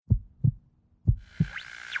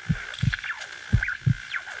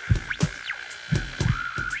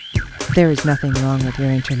There is nothing wrong with your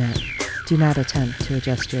internet. Do not attempt to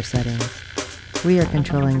adjust your settings. We are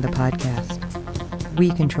controlling the podcast. We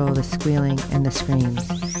control the squealing and the screams.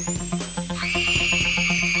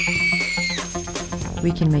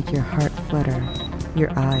 We can make your heart flutter,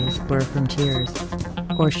 your eyes blur from tears,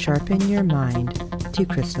 or sharpen your mind to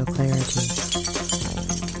crystal clarity.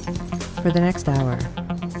 For the next hour,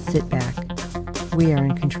 sit back. We are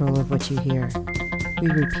in control of what you hear. We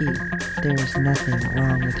repeat, there is nothing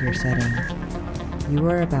wrong with your settings. You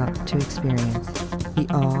are about to experience the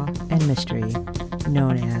awe and mystery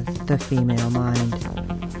known as the female mind.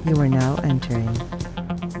 You are now entering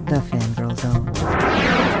the Fangirl Zone.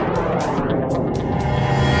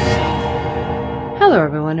 Hello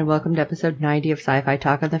everyone and welcome to episode 90 of Sci-Fi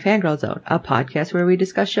Talk on the Fangirl Zone, a podcast where we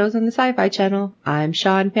discuss shows on the Sci-Fi Channel. I'm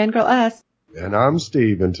Sean, Fangirl S. And I'm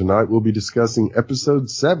Steve, and tonight we'll be discussing episode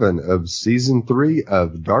 7 of season 3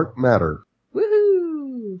 of Dark Matter.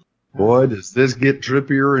 Woohoo! Boy, does this get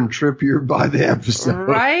trippier and trippier by the episode.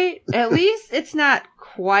 Right? At least it's not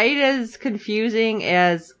quite as confusing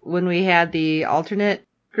as when we had the alternate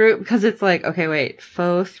group, because it's like, okay, wait,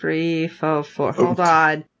 foe 3, foe 4, hold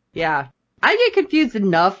on. Yeah. I get confused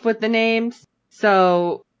enough with the names,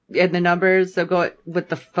 and the numbers, so go with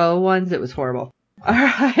the foe ones, it was horrible.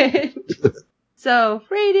 Alright. So,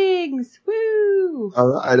 ratings! Woo!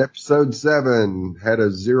 Alright, episode 7 had a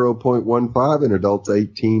 0.15 in adults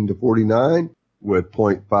 18 to 49 with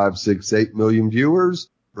 0.568 million viewers,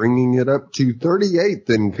 bringing it up to 38th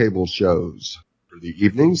in cable shows for the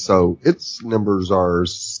evening, so its numbers are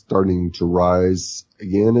starting to rise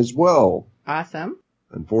again as well. Awesome.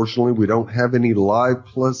 Unfortunately, we don't have any live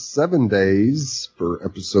plus 7 days for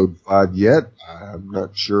episode 5 yet. I'm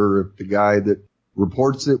not sure if the guy that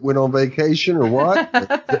reports it went on vacation or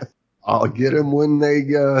what. I'll get him when they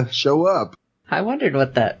show up. I wondered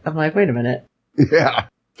I'm like, wait a minute. Yeah.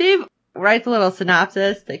 Steve writes a little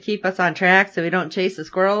synopsis to keep us on track so we don't chase the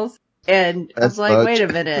squirrels. And I was like, wait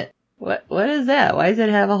a minute. What is that? Why does it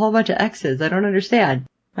have a whole bunch of X's? I don't understand.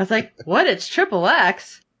 I was like, what? It's triple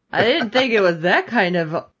X? I didn't think it was that kind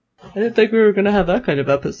of... I didn't think we were going to have that kind of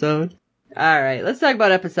episode. Alright, let's talk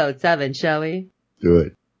about episode 7, shall we? Do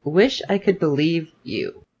it. Wish I could believe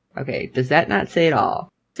you. Okay, does that not say it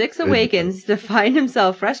all? Six awakens to find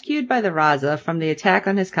himself rescued by the Raza from the attack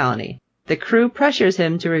on his colony. The crew pressures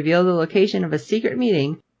him to reveal the location of a secret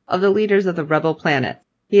meeting of the leaders of the rebel planet.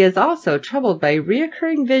 He is also troubled by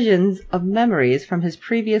reoccurring visions of memories from his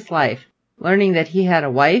previous life, learning that he had a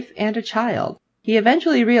wife and a child. He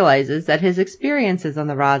eventually realizes that his experiences on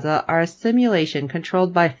the Raza are a simulation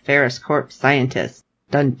controlled by Ferris Corp scientists.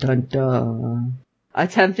 Dun dun dun.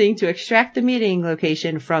 Attempting to extract the meeting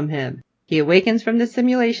location from him. He awakens from the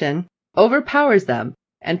simulation, overpowers them,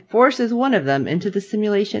 and forces one of them into the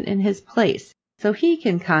simulation in his place, so he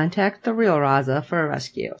can contact the real Raza for a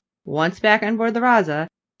rescue. Once back on board the Raza,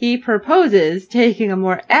 he proposes taking a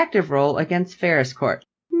more active role against Ferris Corp.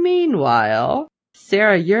 Meanwhile,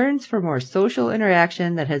 Sarah yearns for more social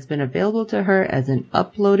interaction that has been available to her as an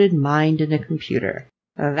uploaded mind in a computer.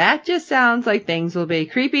 That just sounds like things will be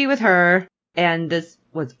creepy with her, and this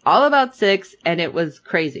was all about 6, and it was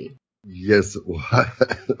crazy. Yes, it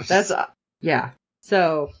was. Yeah.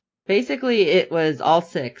 So, basically, it was all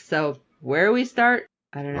 6. So, where we start?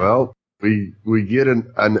 I don't know. Well, we get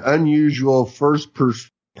an unusual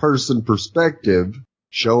first-person perspective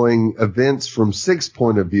showing events from 6's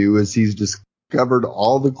point of view as he's discovered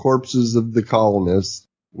all the corpses of the colonists,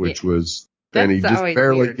 which was... And he just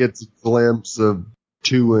barely weird. Gets a glimpse of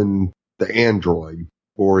 2 and the android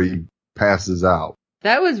before he passes out.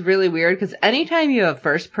 That was really weird because anytime you have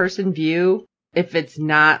first-person view, if it's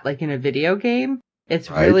not like in a video game,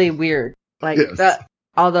 it's really weird. Like that.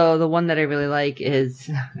 Although the one that I really like is,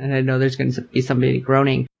 and I know there's going to be somebody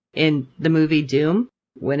groaning, in the movie Doom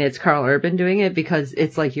when it's Carl Urban doing it because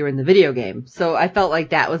it's like you're in the video game. So I felt like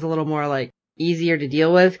that was a little more like easier to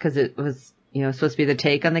deal with because it was, supposed to be the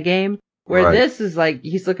take on the game. Where this is like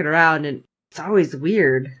he's looking around and it's always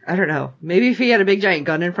weird. I don't know. Maybe if he had a big giant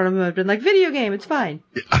gun in front of him, I'd been like, video game, it's fine.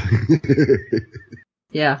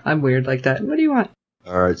 Yeah, I'm weird like that. What do you want?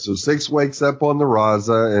 All right, so 6 wakes up on the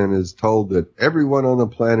Raza and is told that everyone on the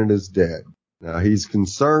planet is dead. Now, he's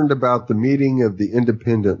concerned about the meeting of the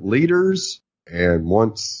independent leaders and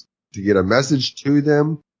wants to get a message to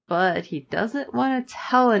them. But he doesn't want to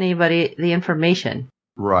tell anybody the information.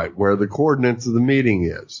 Right, where the coordinates of the meeting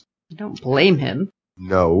is. I don't blame him.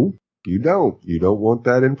 No. You don't. You don't want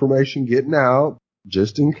that information getting out,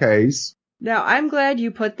 just in case. Now, I'm glad you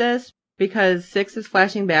put this, because 6 is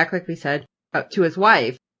flashing back, like we said, to his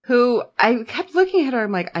wife, who I kept looking at her.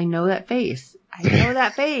 I'm like, I know that face. I know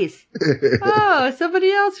that face. Oh,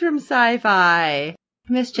 somebody else from Sci-Fi.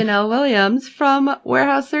 Miss Janelle Williams from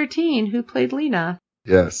Warehouse 13, who played Lena.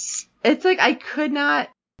 Yes. It's like I could not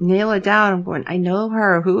nail it down. I'm going, I know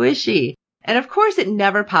her. Who is she? And of course, it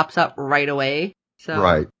never pops up right away. So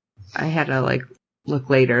Right. I had to look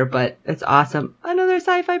later, but it's awesome. Another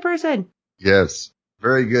sci-fi person. Yes.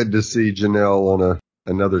 Very good to see Janelle on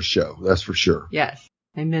another show. That's for sure. Yes.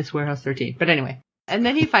 I miss Warehouse 13. But anyway. And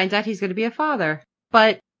then he finds out he's going to be a father.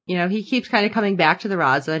 But, he keeps kind of coming back to the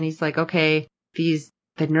Raza and he's like, okay,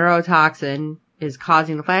 the neurotoxin is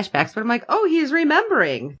causing the flashbacks. But I'm like, oh, he's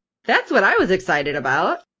remembering. That's what I was excited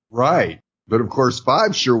about. Right. But of course,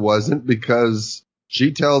 5 sure wasn't, because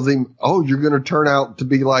she tells him, oh, you're going to turn out to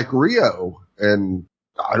be like Rio. And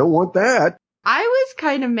I don't want that. I was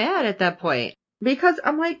kind of mad at that point because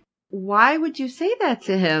I'm like, why would you say that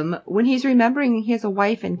to him when he's remembering he has a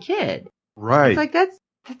wife and kid? Right. It's like, that's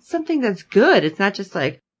something that's good. It's not just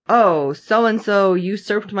like, oh, so-and-so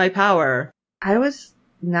usurped my power. I was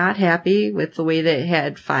not happy with the way that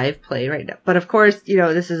had 5 play right now. But of course,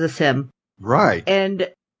 this is a sim. Right. And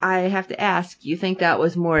I have to ask, you think that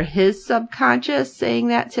was more his subconscious saying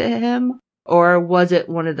that to him? Or was it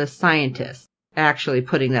one of the scientists actually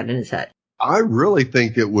putting that in his head? I really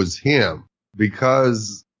think it was him,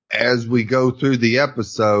 because as we go through the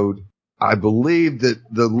episode, I believe that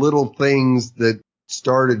the little things that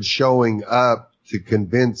started showing up to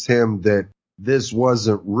convince him that this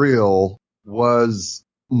wasn't real was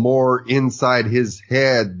more inside his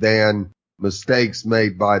head than mistakes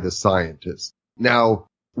made by the scientists. Now,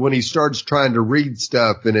 when he starts trying to read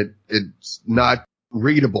stuff and it's not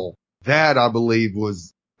readable, that I believe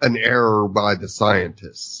was an error by the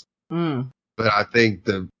scientists. Mm. But I think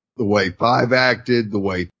the way 5 acted, the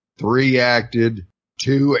way 3 acted,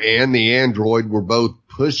 2 and the android were both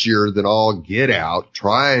pushier than all get out,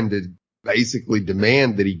 trying to basically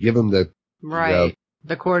demand that he give them the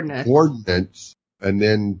coordinates. And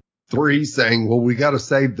then 3 saying, well, we got to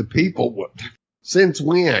save the people. Since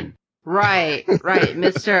when? Right,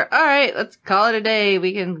 Mr. All right, let's call it a day.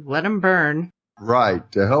 We can let them burn. Right.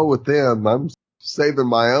 To hell with them. I'm saving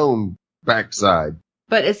my own backside.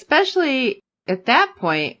 But especially at that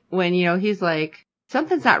point when, he's like,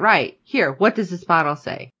 something's not right. Here, what does this bottle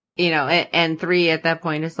say? And 3 at that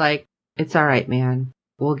point is like, it's all right, man.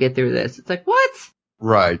 We'll get through this. It's like, what?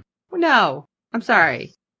 Right. No, I'm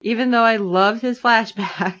sorry. Even though I loved his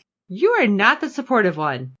flashback, you are not the supportive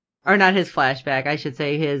one. Or not his flashback, I should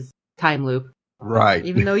say his time loop. Right.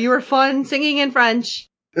 Even though you were fun singing in French,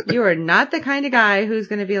 you are not the kind of guy who's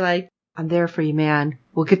going to be like, I'm there for you, man.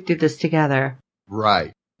 We'll get through this together.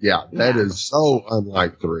 Right. Yeah, that is so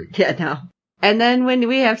unlike 3. Yeah, no. And then when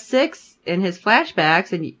we have 6 in his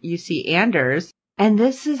flashbacks and you see Anders, and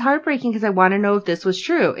this is heartbreaking because I want to know if this was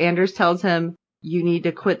true. Anders tells him, you need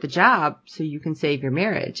to quit the job so you can save your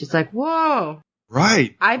marriage. It's like, whoa.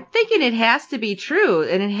 Right. I'm thinking it has to be true,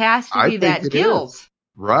 and it has to be that guilt. Is.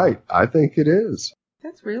 Right. I think it is.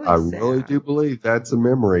 That's really I sad. really do believe that's a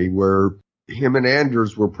memory where him and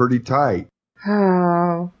Anders were pretty tight.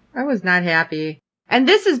 Oh, I was not happy. And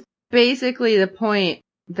this is basically the point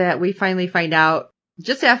that we finally find out,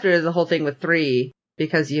 just after the whole thing with 3,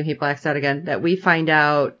 because he blacks out again, that we find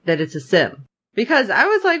out that it's a sim. Because I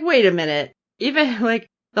was like, wait a minute. Even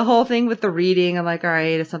the whole thing with the reading, I'm like, all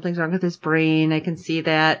right, if something's wrong with his brain, I can see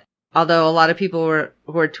that. Although a lot of people were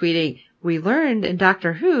tweeting, we learned in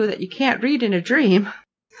Doctor Who that you can't read in a dream.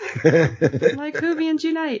 Like Whovians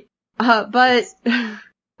unite. But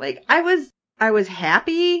I was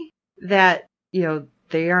happy that,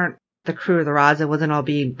 they aren't the crew of the Raza, wasn't all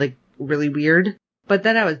being really weird. But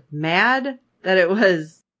then I was mad that it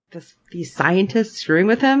was these scientists screwing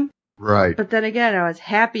with him. Right. But then again, I was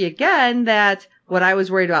happy again that what I was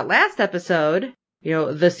worried about last episode,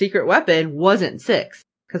 the secret weapon wasn't 6.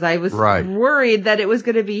 Because I was worried that it was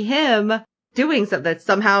going to be him doing something, that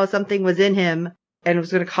somehow something was in him and it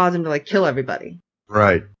was going to cause him to kill everybody.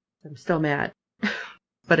 Right. I'm still mad.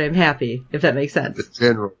 But I'm happy, if that makes sense. In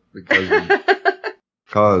general, because it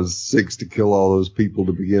caused 6 to kill all those people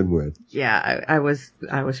to begin with. Yeah, I was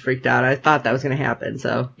freaked out. I thought that was going to happen,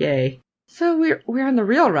 so yay. So we're on the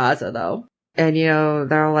real Raza though. And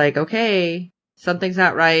they're all like, okay, something's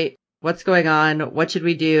not right. What's going on? What should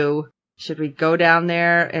we do? Should we go down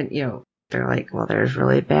there? And they're like, well, there's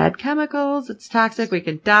really bad chemicals. It's toxic. We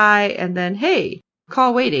could die. And then, hey,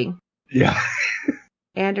 call waiting. Yeah.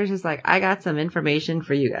 Anders is like, I got some information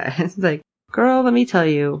for you guys. It's like, girl, let me tell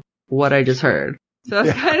you what I just heard. So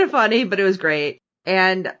it's kind of funny, but it was great.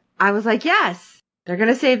 And I was like, yes, they're going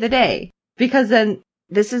to save the day. Because then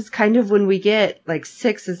this is kind of when we get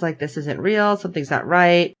 6 is like, this isn't real. Something's not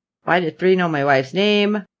right. Why did 3 know my wife's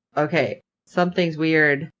name? Okay, something's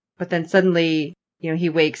weird. But then suddenly, he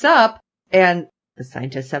wakes up and the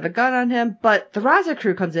scientists have a gun on him, but the Raza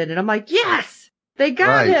crew comes in and I'm like, yes, they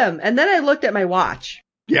got him. And then I looked at my watch.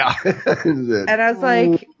 Yeah. And I was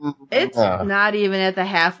like, it's not even at the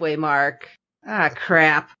halfway mark. Ah,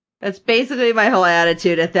 crap. That's basically my whole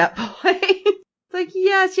attitude at that point. It's like,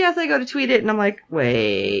 yes, I go to tweet it, and I'm like,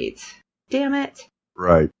 wait, damn it.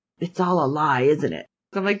 Right. It's all a lie, isn't it?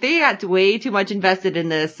 So I'm like, they got way too much invested in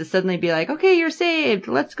this to suddenly be like, okay, you're saved.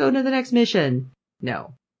 Let's go to the next mission.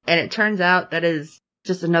 No. And it turns out that is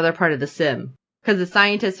just another part of the sim. Because the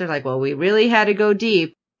scientists are like, well, we really had to go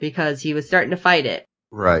deep because he was starting to fight it.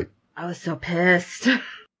 Right. I was so pissed.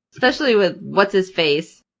 Especially with what's his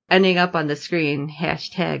face ending up on the screen.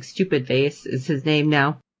 Hashtag stupid face is his name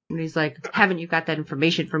now. And he's like, haven't you got that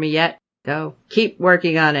information for me yet? No. Keep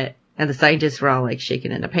working on it. And the scientists were all like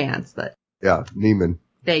shaking in the pants. But yeah, Neiman.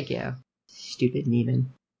 Thank you. Stupid Neiman.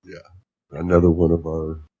 Yeah. Another one of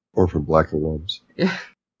our Orphan Black alums. Yeah.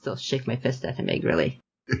 Still shake my fist at him angrily.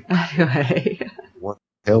 Anyway. One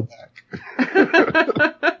hell back.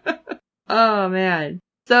 Oh, man.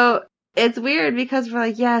 So it's weird because we're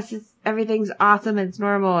like, yes, everything's awesome and it's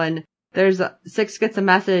normal. And Six gets a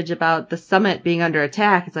message about the summit being under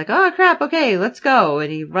attack. It's like, oh, crap. Okay, let's go.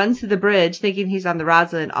 And he runs to the bridge thinking he's on the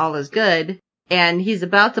Raza and all is good. And he's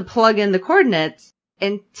about to plug in the coordinates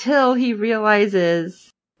until he realizes,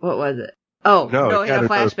 what was it? Oh, no, he had a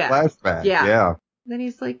flashback. Yeah. Then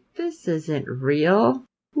he's like, this isn't real.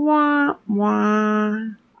 Wah, wah.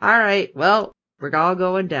 All right, well, we're all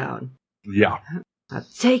going down. Yeah. I'm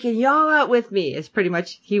taking y'all out with me. It's pretty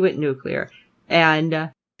much, he went nuclear.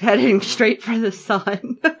 And heading straight for the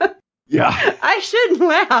sun. Yeah. I shouldn't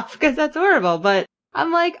laugh because that's horrible, but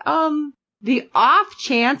I'm like, the off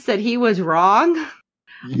chance that he was wrong,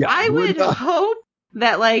 yeah, I would hope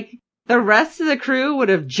that, like, the rest of the crew would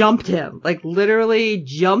have jumped him, like, literally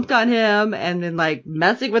jumped on him and then, like,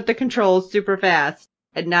 messing with the controls super fast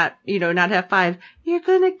and not have 5. You're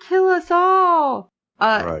gonna kill us all.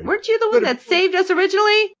 Right. Weren't you the one that saved us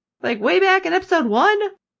originally? Like, way back in episode 1?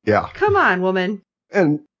 Yeah. Come on, woman.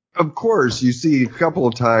 And, of course, you see a couple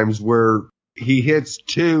of times where he hits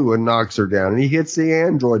 2 and knocks her down, and he hits the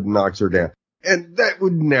android and knocks her down. And that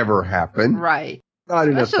would never happen. Right. Not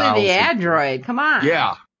in Especially 1,000. the android. Come on.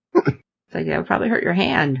 Yeah. It's like, that would probably hurt your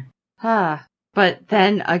hand. But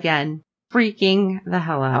then, again, freaking the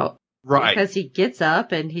hell out. Right. Because he gets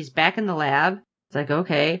up and he's back in the lab. It's like,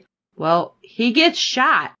 okay. Well, he gets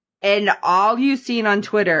shot. And all you've seen on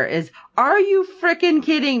Twitter is, are you frickin'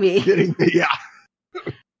 kidding me? Yeah.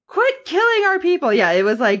 Quit killing our people. Yeah, it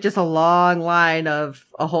was like just a long line of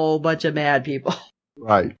a whole bunch of mad people.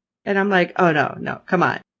 Right. And I'm like, oh no, come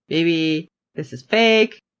on. Maybe this is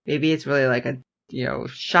fake. Maybe it's really like a,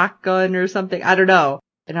 shotgun or something. I don't know.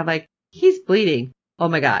 And I'm like, he's bleeding. Oh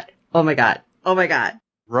my God.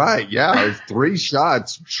 Right. Yeah. It's 3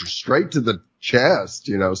 shots straight to the chest,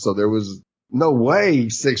 so there was no way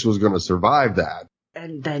 6 was going to survive that.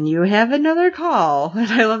 And then you have another call.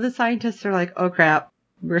 And I love the scientists are like, oh crap,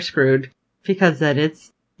 we're screwed. Because then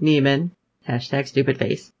it's Neiman. Hashtag stupid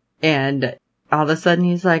face. And all of a sudden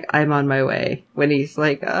he's like, I'm on my way. When he's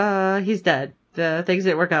like, he's dead. Things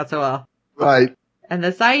didn't work out so well. Right. And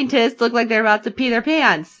the scientists look like they're about to pee their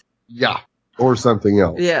pants. Yeah. Or something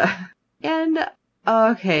else. Yeah. And,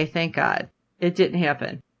 okay, thank God. It didn't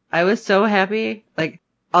happen. I was so happy, like,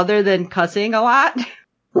 other than cussing a lot.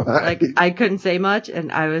 Right. Like, I couldn't say much,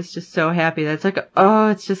 and I was just so happy that it's like, oh,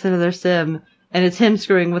 it's just another sim. And it's him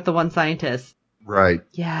screwing with the one scientist. Right.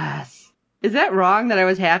 Yes. Is that wrong that I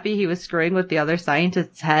was happy he was screwing with the other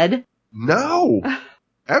scientist's head? No.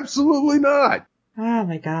 Absolutely not. Oh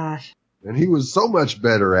my gosh. And he was so much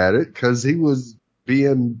better at it because he was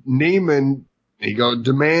being Neiman. He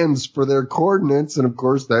demands for their coordinates, and of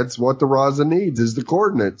course that's what the Raza needs is the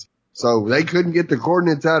coordinates. So they couldn't get the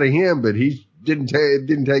coordinates out of him, but he didn't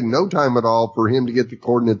take no time at all for him to get the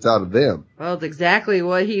coordinates out of them. Well, it's exactly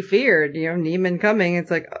what he feared. Neiman coming.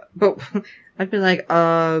 It's like, but I'd be like,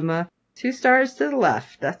 2 stars to the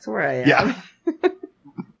left. That's where I am. Yeah.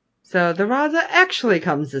 So the Raza actually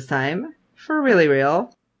comes this time for really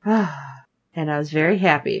real. And I was very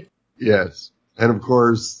happy. Yes. And of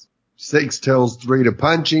course, 6 tells 3 to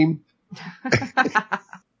punch him.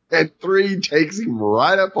 And 3 takes him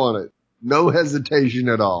right up on it. No hesitation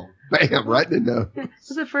at all. Bam, right in the nose.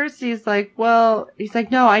 So at first he's like, no,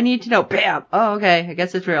 I need to know. Bam. Oh, okay. I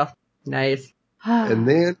guess it's real. Nice. And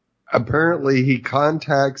then apparently he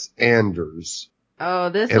contacts Anders. Oh,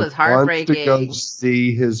 this was heartbreaking. Wants to go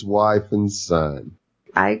see his wife and son.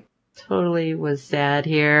 I totally was sad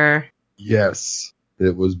here. Yes.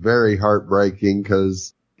 It was very heartbreaking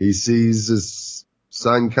because he sees his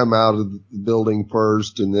son come out of the building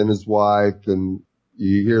first and then his wife, and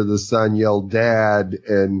you hear the son yell, "Dad,"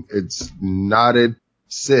 and it's not at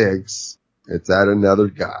 6. It's at another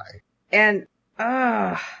guy. And,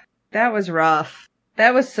 that was rough.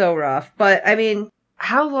 That was so rough. But, I mean,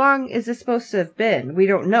 how long is this supposed to have been? We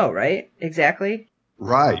don't know, right? Exactly?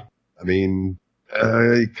 Right. I mean,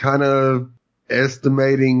 kind of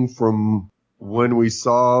estimating from when we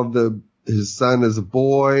saw his son as a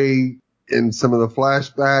boy in some of the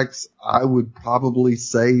flashbacks, I would probably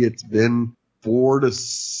say it's been 4 to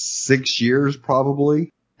 6 years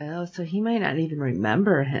probably. Oh, so he might not even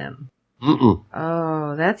remember him. Mm-mm.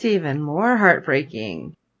 Oh, that's even more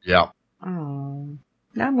heartbreaking. Yeah. Oh,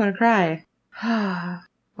 now I'm going to cry.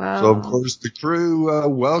 Well. So, of course, the crew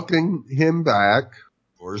welcome him back.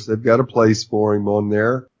 Of course, they've got a place for him on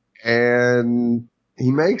there. And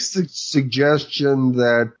he makes the suggestion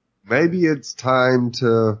that maybe it's time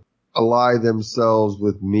to ally themselves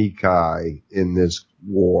with Mikai in this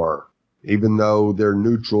war. Even though they're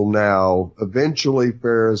neutral now, eventually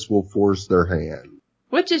Ferris will force their hand.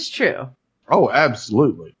 Which is true. Oh,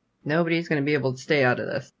 absolutely. Nobody's going to be able to stay out of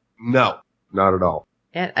this. No, not at all.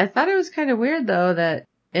 And I thought it was kind of weird, though, that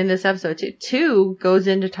in this episode, two goes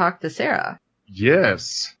in to talk to Sarah.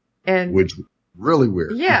 Yes. And which really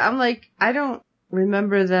weird. Yeah, I'm like, I don't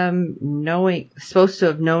remember them supposed to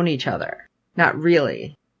have known each other. Not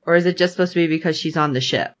really. Or is it just supposed to be because she's on the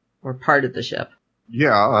ship or part of the ship?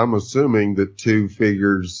 Yeah, I'm assuming that 2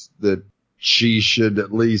 figures that she should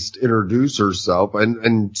at least introduce herself.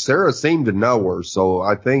 And Sarah seemed to know her. So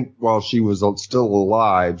I think while she was still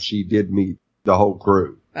alive, she did meet the whole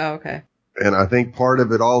crew. Oh, okay. And I think part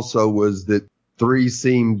of it also was that 3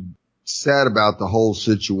 seemed sad about the whole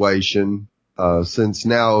situation, since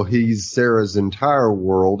now he's Sarah's entire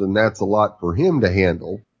world, and that's a lot for him to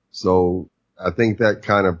handle. So I think that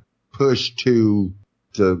kind of pushed 2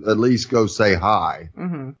 to at least go say hi,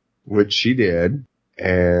 which she did.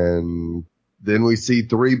 And then we see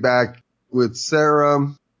 3 back with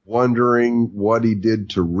Sarah, wondering what he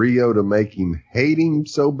did to Rio to make him hate him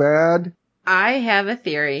so bad. I have a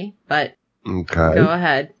theory, but okay, go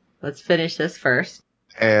ahead. Let's finish this first.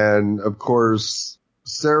 And of course,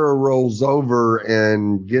 Sarah rolls over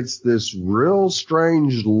and gets this real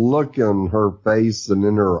strange look on her face and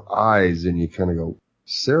in her eyes, and you kind of go,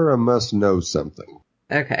 Sarah must know something.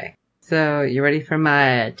 Okay. So, you ready for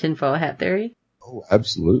my tinfoil hat theory? Oh,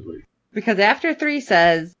 absolutely. Because after 3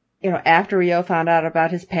 says, after Rio found out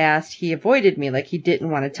about his past, he avoided me, like he didn't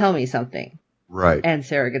want to tell me something. Right. And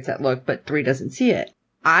Sarah gets that look, but 3 doesn't see it.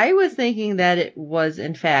 I was thinking that it was,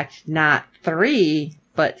 in fact, not 3,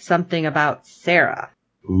 but something about Sarah.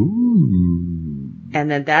 Ooh.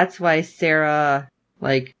 And then that's why Sarah,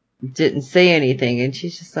 didn't say anything. And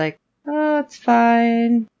she's just like, oh, it's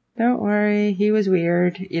fine. Don't worry. He was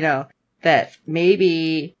weird. That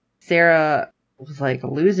maybe Sarah was,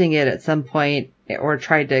 losing it at some point or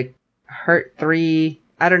tried to hurt 3.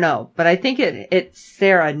 I don't know. But I think it's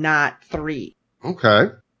Sarah, not 3. Okay.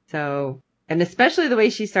 So, and especially the way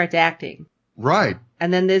she starts acting. Right.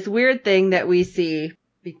 And then this weird thing that we see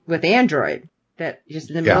with Android, that just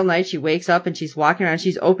in the middle of the night, she wakes up and she's walking around,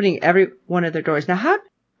 she's opening every one of their doors. Now,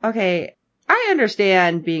 okay, I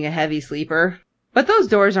understand being a heavy sleeper, but those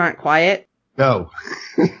doors aren't quiet. No.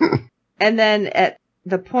 And then at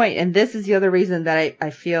the point, and this is the other reason that I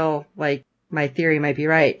feel like my theory might be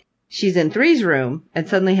right, she's in 3's room and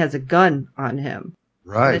suddenly has a gun on him.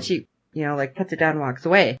 Right. And she, puts it down and walks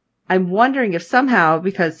away. I'm wondering if somehow,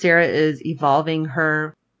 because Sarah is evolving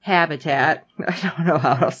her habitat, I don't know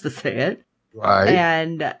how else to say it. Right.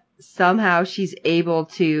 And somehow she's able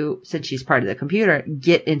to, since she's part of the computer,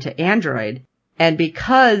 get into Android. And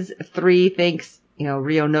because 3 thinks,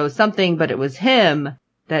 Rio knows something, but it was him,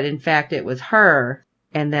 that in fact it was her,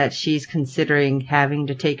 and that she's considering having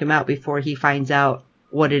to take him out before he finds out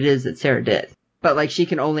what it is that Sarah did. But she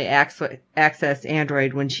can only access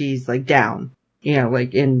Android when she's down,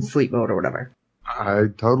 in sleep mode or whatever. I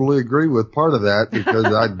totally agree with part of that, because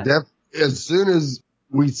as soon as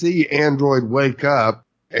we see Android wake up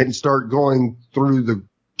and start going through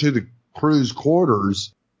to the crew's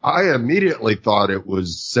quarters, I immediately thought it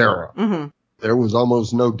was Sarah. Mm-hmm. There was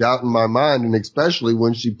almost no doubt in my mind, and especially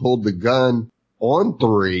when she pulled the gun on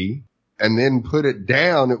 3 and then put it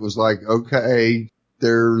down, it was like, okay,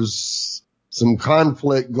 there's some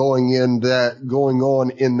conflict going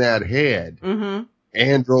on in that head. Mm-hmm.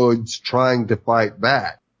 Android's trying to fight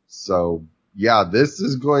back. So yeah, this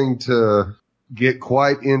is going to get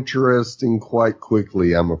quite interesting quite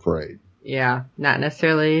quickly, I'm afraid. Yeah, not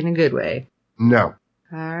necessarily in a good way. No.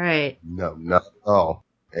 All right. No, not at all.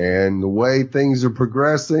 And the way things are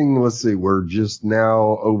progressing, let's see, we're just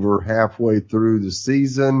now over halfway through the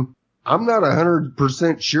season. I'm not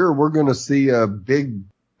 100% sure we're going to see a big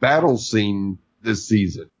battle scene this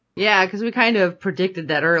season. Yeah, because we kind of predicted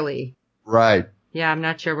that early. Right. Yeah, I'm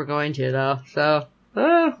not sure we're going to, though. So,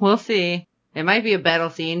 we'll see. It might be a battle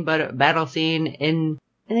scene, but a battle scene in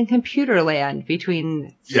computer land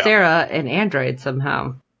between Sarah and Android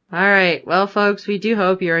somehow. All right. Well, folks, we do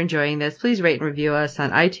hope you're enjoying this. Please rate and review us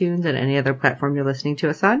on iTunes and any other platform you're listening to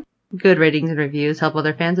us on. Good ratings and reviews help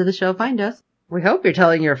other fans of the show find us. We hope you're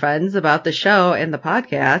telling your friends about the show and the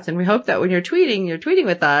podcast, and we hope that when you're tweeting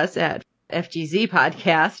with us at FGZ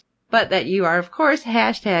Podcast, but that you are, of course,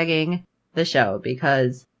 hashtagging the show,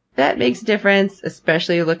 because that makes a difference,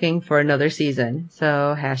 especially looking for another season.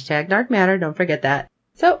 So, hashtag Dark Matter, don't forget that.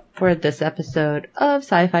 So, for this episode of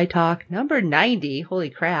Sci-Fi Talk number 90,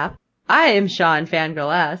 holy crap, I am Sean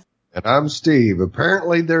Fangirl S. And I'm Steve.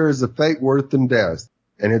 Apparently there is a fate worse than death,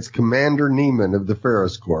 and it's Commander Neiman of the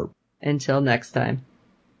Ferris Corp. Until next time.